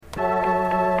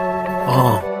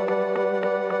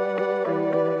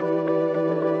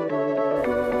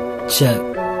check.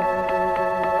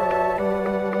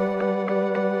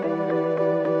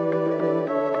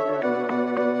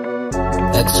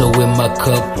 XO in my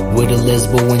cup, with a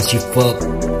lesbo when she fuck.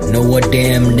 Know a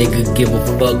damn nigga give a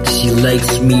fuck. She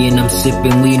likes me and I'm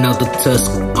sipping lean out the tusk.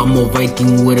 I'm a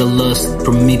Viking with a lust.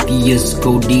 Prometheus,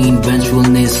 codeine,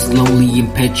 vengefulness, slowly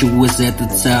impetuous at the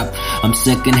top. I'm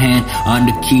secondhand on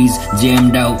the keys,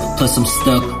 jammed out, plus I'm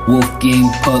stuck. Wolf game,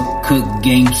 puck, cook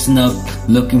game, snuff.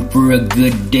 Looking for a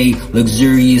good day,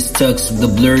 luxurious tux. The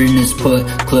blurriness put,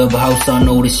 clubhouse I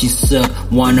notice she suck.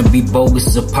 Wanna be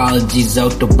bogus, apologies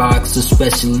out the box. A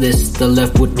specialist, the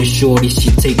left with the shorty.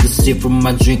 She take a sip from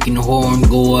my drinking horn.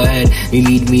 Go ahead and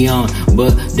lead me on,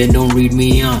 but then don't read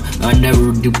me on. I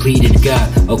never depleted, got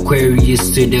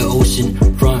Aquarius to the ocean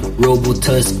front. Robo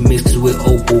tusk mixed with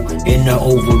opal in the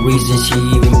ovaries, and she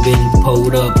even been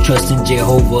pulled up. Trusting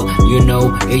Jehovah, you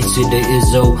know, H to the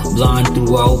Izzo. Blind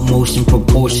throughout motion,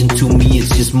 proportion to me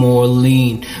it's just more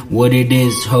lean. What it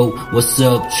is, ho, what's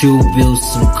up? True bills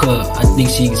some cut. I think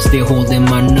she can stay holding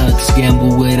my nuts,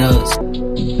 gamble with us.